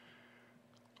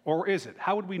 Or is it?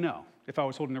 How would we know if I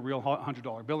was holding a real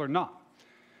 $100 bill or not?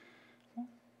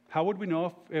 How would we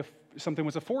know if something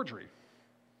was a forgery?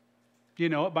 You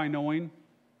know it by knowing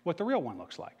what the real one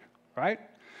looks like, right?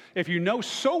 If you know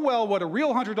so well what a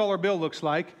real $100 bill looks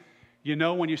like, you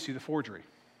know when you see the forgery.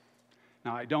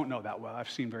 Now, I don't know that well.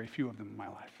 I've seen very few of them in my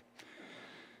life.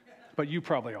 But you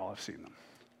probably all have seen them.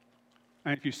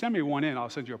 And if you send me one in, I'll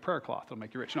send you a prayer cloth. It'll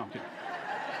make you rich. No, I'm kidding.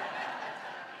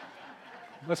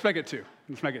 Let's make it two.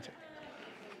 Let's make it two.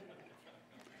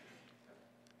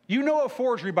 You know a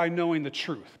forgery by knowing the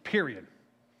truth, period.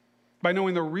 By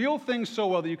knowing the real thing so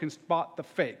well that you can spot the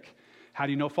fake. How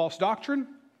do you know false doctrine?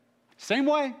 Same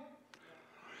way.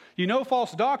 You know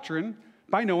false doctrine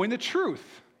by knowing the truth.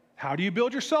 How do you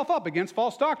build yourself up against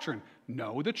false doctrine?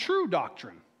 Know the true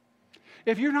doctrine.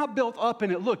 If you're not built up in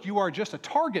it, look, you are just a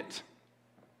target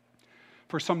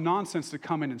for some nonsense to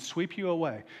come in and sweep you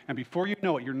away. And before you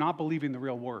know it, you're not believing the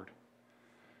real word.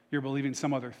 You're believing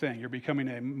some other thing. You're becoming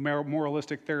a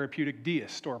moralistic, therapeutic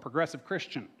deist or a progressive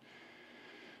Christian,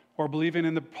 or believing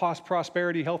in the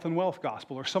prosperity, health, and wealth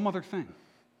gospel or some other thing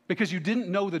because you didn't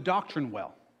know the doctrine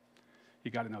well.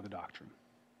 You got to know the doctrine.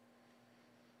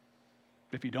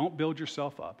 If you don't build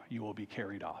yourself up, you will be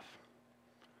carried off.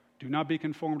 Do not be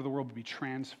conformed to the world, but be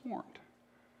transformed.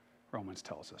 Romans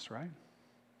tells us, right?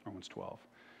 Romans 12.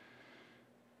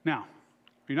 Now,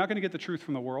 you're not going to get the truth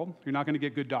from the world. You're not going to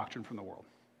get good doctrine from the world.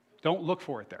 Don't look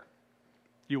for it there.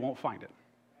 You won't find it.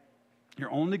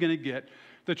 You're only going to get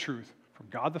the truth from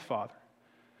God the Father,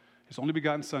 His only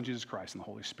begotten Son, Jesus Christ, and the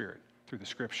Holy Spirit through the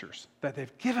Scriptures that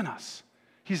they've given us.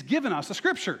 He's given us the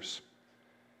Scriptures.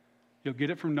 You'll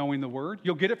get it from knowing the Word.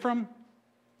 You'll get it from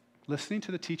listening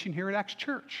to the teaching here at Acts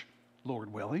Church,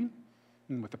 Lord willing,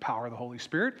 and with the power of the Holy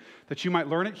Spirit, that you might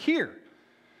learn it here.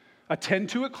 Attend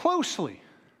to it closely.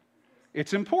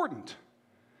 It's important.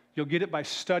 You'll get it by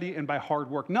study and by hard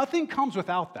work. Nothing comes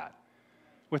without that.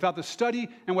 Without the study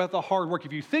and without the hard work.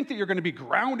 If you think that you're going to be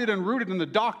grounded and rooted in the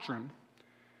doctrine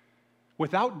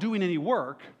without doing any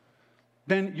work,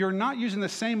 then you're not using the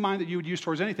same mind that you would use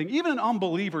towards anything. Even an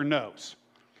unbeliever knows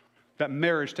that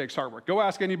marriage takes hard work. Go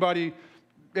ask anybody,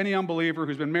 any unbeliever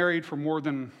who's been married for more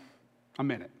than a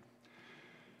minute.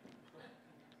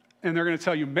 And they're going to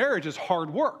tell you marriage is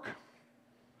hard work.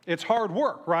 It's hard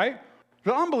work, right?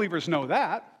 The unbelievers know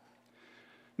that.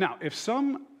 Now, if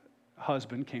some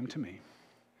husband came to me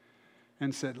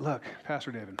and said, look,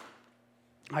 Pastor David,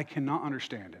 I cannot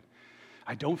understand it.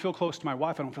 I don't feel close to my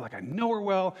wife. I don't feel like I know her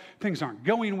well. Things aren't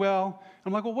going well.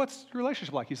 I'm like, well, what's your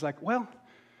relationship like? He's like, well,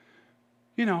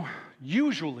 you know,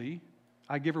 usually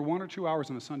I give her 1 or 2 hours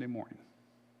on a Sunday morning.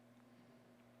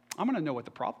 I'm going to know what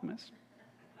the problem is.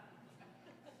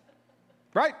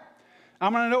 Right?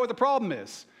 I'm going to know what the problem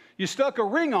is. You stuck a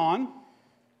ring on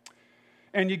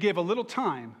and you gave a little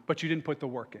time, but you didn't put the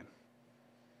work in.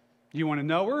 You want to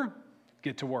know her?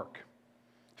 Get to work.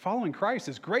 Following Christ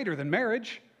is greater than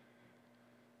marriage.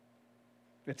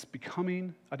 It's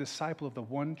becoming a disciple of the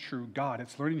one true God.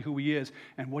 It's learning who He is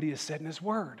and what He has said in His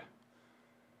Word.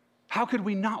 How could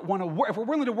we not want to work? If we're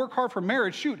willing to work hard for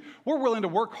marriage, shoot, we're willing to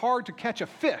work hard to catch a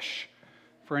fish.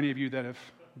 For any of you that have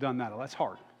done that, that's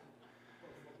hard.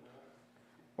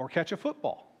 Or catch a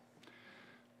football.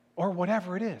 Or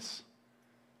whatever it is.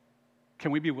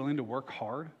 Can we be willing to work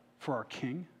hard for our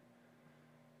King?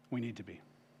 We need to be.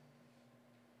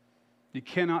 You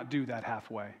cannot do that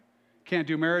halfway. Can't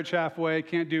do marriage halfway.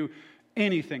 Can't do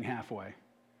anything halfway.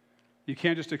 You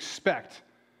can't just expect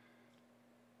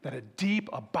that a deep,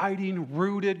 abiding,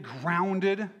 rooted,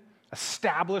 grounded,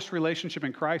 established relationship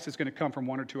in Christ is going to come from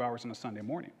 1 or 2 hours on a Sunday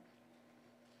morning.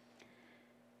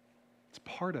 It's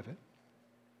part of it.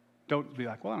 Don't be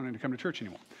like, well, I don't need to come to church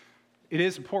anymore. It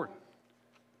is important,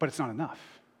 but it's not enough.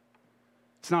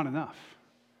 It's not enough.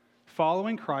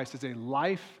 Following Christ is a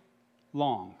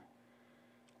lifelong,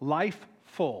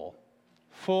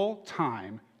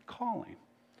 full-time calling.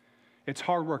 It's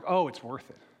hard work. Oh, it's worth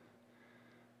it.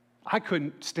 I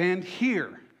couldn't stand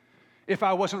here if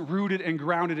I wasn't rooted and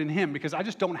grounded in him because I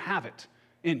just don't have it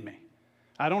in me.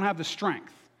 I don't have the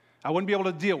strength. I wouldn't be able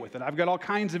to deal with it. I've got all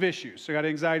kinds of issues. I got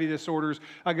anxiety disorders.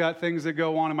 I got things that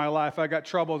go on in my life. I got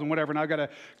troubles and whatever, and I've got to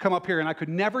come up here, and I could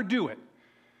never do it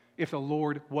if the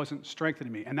Lord wasn't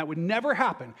strengthening me. And that would never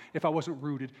happen if I wasn't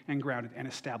rooted and grounded and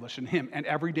established in him, and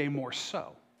every day more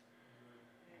so.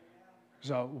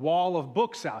 There's a wall of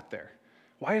books out there.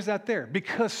 Why is that there?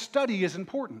 Because study is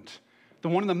important. The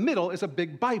one in the middle is a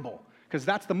big Bible, because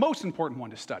that's the most important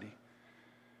one to study.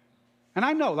 And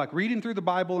I know, like reading through the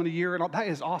Bible in a year, and all, that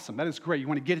is awesome. That is great. You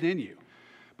want to get it in you.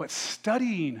 But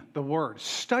studying the Word,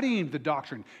 studying the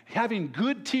doctrine, having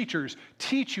good teachers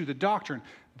teach you the doctrine,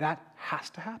 that has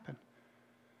to happen.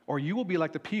 Or you will be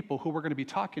like the people who we're going to be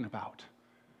talking about,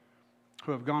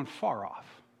 who have gone far off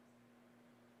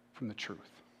from the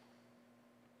truth.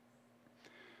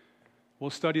 We'll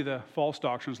study the false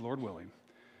doctrines, Lord willing.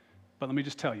 But let me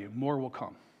just tell you, more will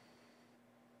come.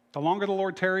 The longer the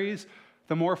Lord tarries,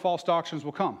 the more false doctrines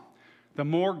will come. The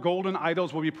more golden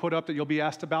idols will be put up that you'll be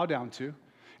asked to bow down to.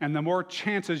 And the more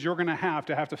chances you're going to have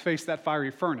to face that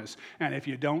fiery furnace. And if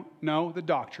you don't know the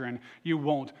doctrine, you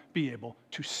won't be able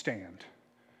to stand.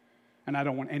 And I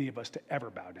don't want any of us to ever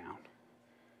bow down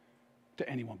to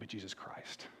anyone but Jesus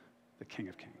Christ, the King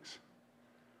of Kings.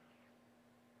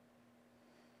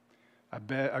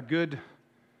 A good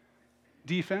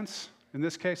defense, in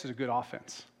this case, is a good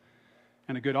offense.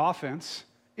 And a good offense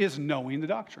is knowing the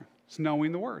doctrine. It's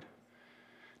knowing the Word.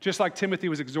 Just like Timothy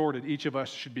was exhorted, each of us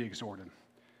should be exhorted.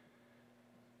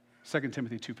 2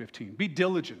 Timothy 2:15. Be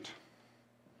diligent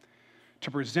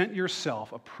to present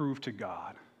yourself approved to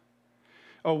God,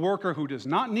 a worker who does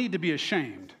not need to be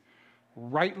ashamed,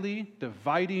 rightly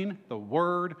dividing the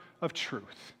word of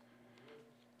truth.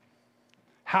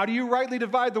 How do you rightly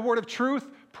divide the word of truth?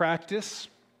 Practice,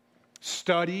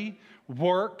 study,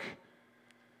 work.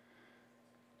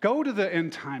 Go to the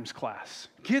end times class.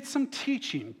 Get some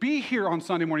teaching. Be here on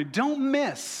Sunday morning. Don't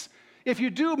miss. If you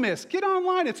do miss, get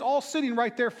online. It's all sitting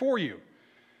right there for you.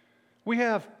 We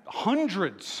have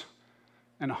hundreds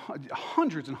and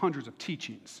hundreds of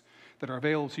teachings that are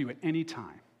available to you at any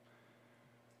time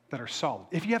that are solid.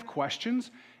 If you have questions,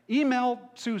 email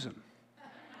Susan.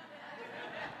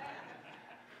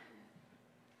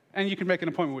 And you can make an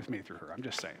appointment with me through her. I'm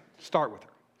just saying. Start with her.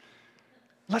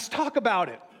 Let's talk about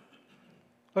it.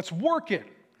 Let's work it.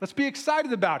 Let's be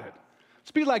excited about it.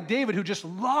 Let's be like David, who just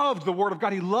loved the Word of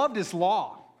God. He loved his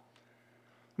law.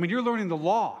 I mean, you're learning the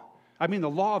law. I mean, the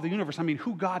law of the universe. I mean,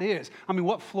 who God is. I mean,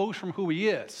 what flows from who he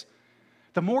is.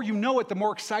 The more you know it, the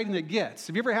more exciting it gets.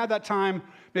 Have you ever had that time,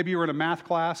 maybe you were in a math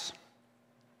class?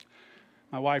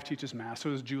 My wife teaches math, so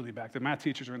does Julie back. The math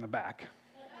teachers are in the back.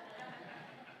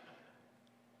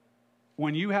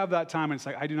 When you have that time and it's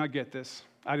like, I do not get this.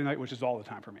 I do not, which is all the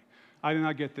time for me. I do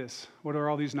not get this. What are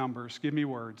all these numbers? Give me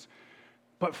words.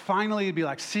 But finally, it'd be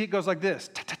like, see, it goes like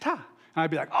this. Ta-ta-ta. And I'd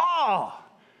be like, oh.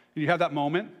 And you have that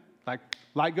moment, like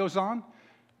light goes on.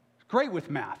 Great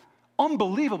with math.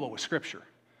 Unbelievable with Scripture.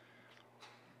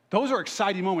 Those are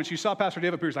exciting moments. You saw Pastor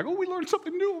David Pierce like, oh, we learned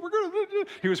something new. We're going to.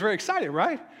 He was very excited,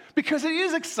 right? Because it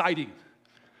is exciting.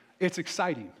 It's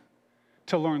exciting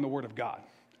to learn the Word of God.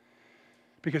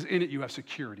 Because in it you have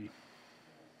security.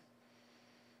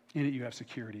 In it you have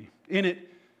security. In it,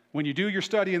 when you do your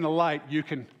study in the light, you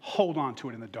can hold on to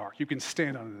it in the dark. You can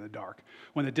stand on it in the dark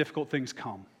when the difficult things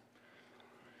come.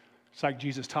 It's like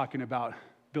Jesus talking about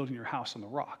building your house on the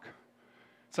rock.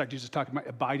 It's like Jesus talking about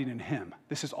abiding in him.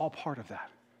 This is all part of that.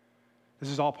 This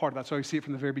is all part of that. So we see it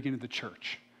from the very beginning of the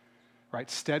church, right?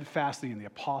 Steadfastly in the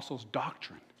apostles'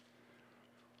 doctrine,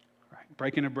 right?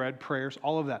 Breaking of bread, prayers,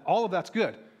 all of that. All of that's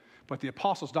good. But the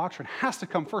apostles' doctrine has to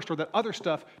come first, or that other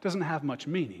stuff doesn't have much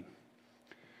meaning.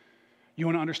 You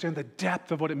want to understand the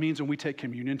depth of what it means when we take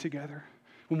communion together,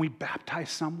 when we baptize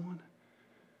someone?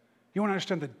 You want to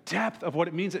understand the depth of what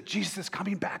it means that Jesus is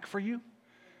coming back for you?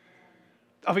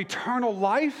 Of eternal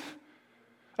life?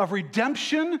 Of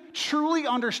redemption? Truly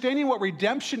understanding what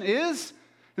redemption is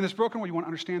in this broken world? You want to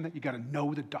understand that? You got to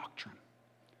know the doctrine.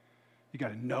 You got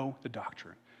to know the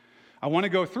doctrine. I want to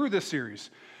go through this series.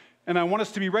 And I want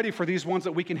us to be ready for these ones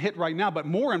that we can hit right now. But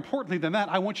more importantly than that,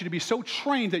 I want you to be so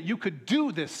trained that you could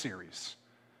do this series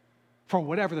for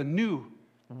whatever the new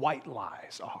white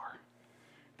lies are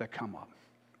that come up,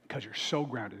 because you're so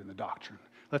grounded in the doctrine.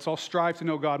 Let's all strive to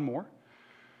know God more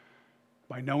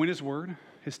by knowing his word,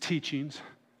 his teachings,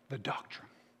 the doctrine.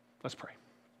 Let's pray.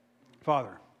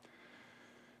 Father,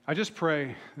 I just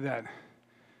pray that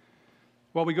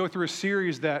while we go through a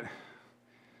series that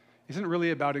isn't really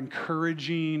about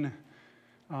encouraging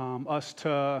us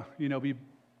to, be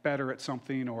better at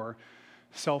something or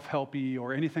self-helpy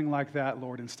or anything like that,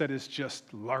 Lord. Instead, it's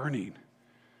just learning,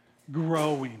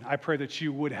 growing. I pray that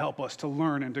you would help us to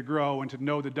learn and to grow and to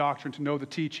know the doctrine, to know the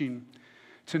teaching,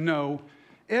 to know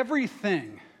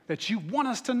everything that you want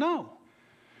us to know.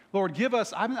 Lord, give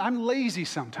us, I'm lazy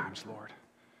sometimes, Lord.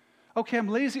 Okay, I'm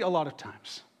lazy a lot of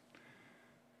times.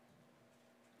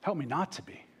 Help me not to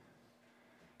be.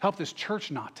 Help this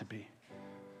church not to be.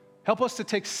 Help us to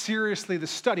take seriously the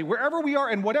study, wherever we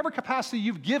are, in whatever capacity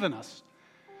you've given us.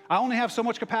 I only have so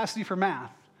much capacity for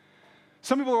math.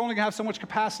 Some people are only going to have so much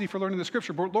capacity for learning the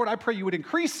Scripture. But Lord, I pray you would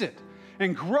increase it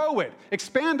and grow it,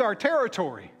 expand our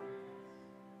territory,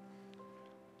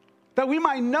 that we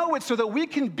might know it so that we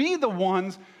can be the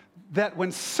ones that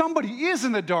when somebody is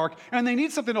in the dark and they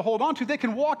need something to hold on to, they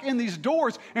can walk in these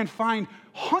doors and find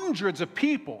hundreds of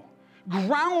people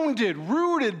grounded,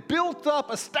 rooted, built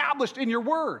up, established in your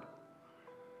word.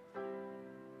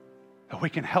 That we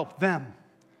can help them,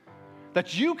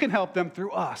 that you can help them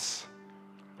through us.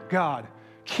 God,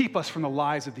 keep us from the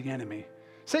lies of the enemy.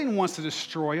 Satan wants to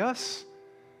destroy us.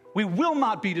 We will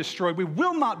not be destroyed. We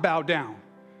will not bow down.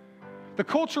 The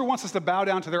culture wants us to bow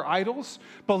down to their idols,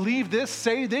 believe this,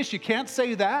 say this, you can't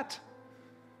say that.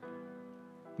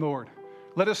 Lord,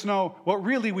 let us know what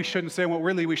really we shouldn't say and what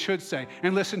really we should say,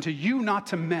 and listen to you, not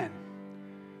to men.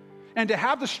 And to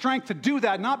have the strength to do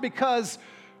that, not because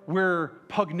we're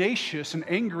pugnacious and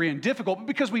angry and difficult, but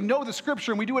because we know the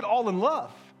Scripture and we do it all in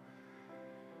love.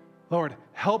 Lord,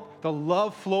 help the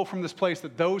love flow from this place,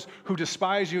 that those who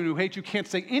despise you and who hate you can't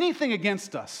say anything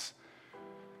against us,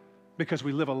 because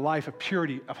we live a life of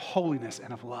purity, of holiness,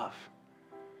 and of love.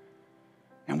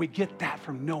 And we get that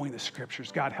from knowing the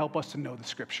Scriptures. God, help us to know the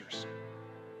Scriptures.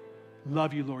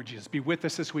 Love you, Lord Jesus. Be with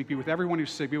us this week. Be with everyone who's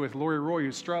sick. Be with Lori Roy,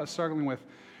 who's struggling with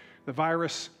the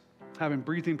virus, having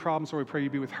breathing problems. Lord, we pray you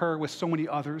be with her, with so many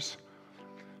others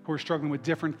who are struggling with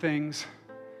different things.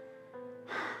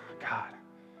 God,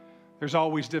 there's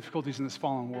always difficulties in this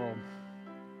fallen world.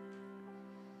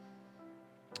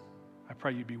 I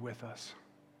pray you be with us.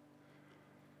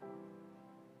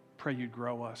 Pray you'd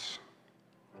grow us.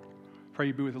 Pray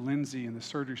you'd be with Lindsay and the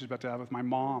surgery she's about to have, with my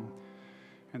mom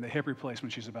and the hip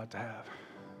replacement she's about to have.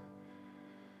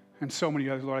 And so many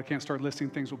others, Lord, I can't start listing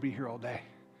things. We'll be here all day.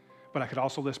 But I could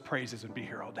also list praises and be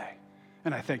here all day.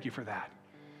 And I thank you for that.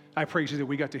 I praise you that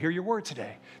we got to hear your word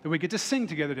today, that we get to sing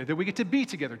together today, that we get to be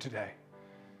together today.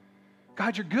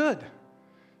 God, you're good.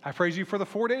 I praise you for the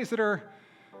 4 days that are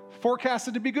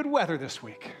forecasted to be good weather this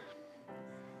week.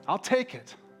 I'll take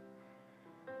it.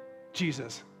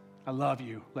 Jesus, I love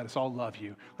you. Let us all love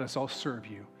you. Let us all serve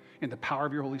you in the power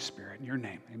of your Holy Spirit. In your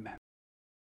name, amen.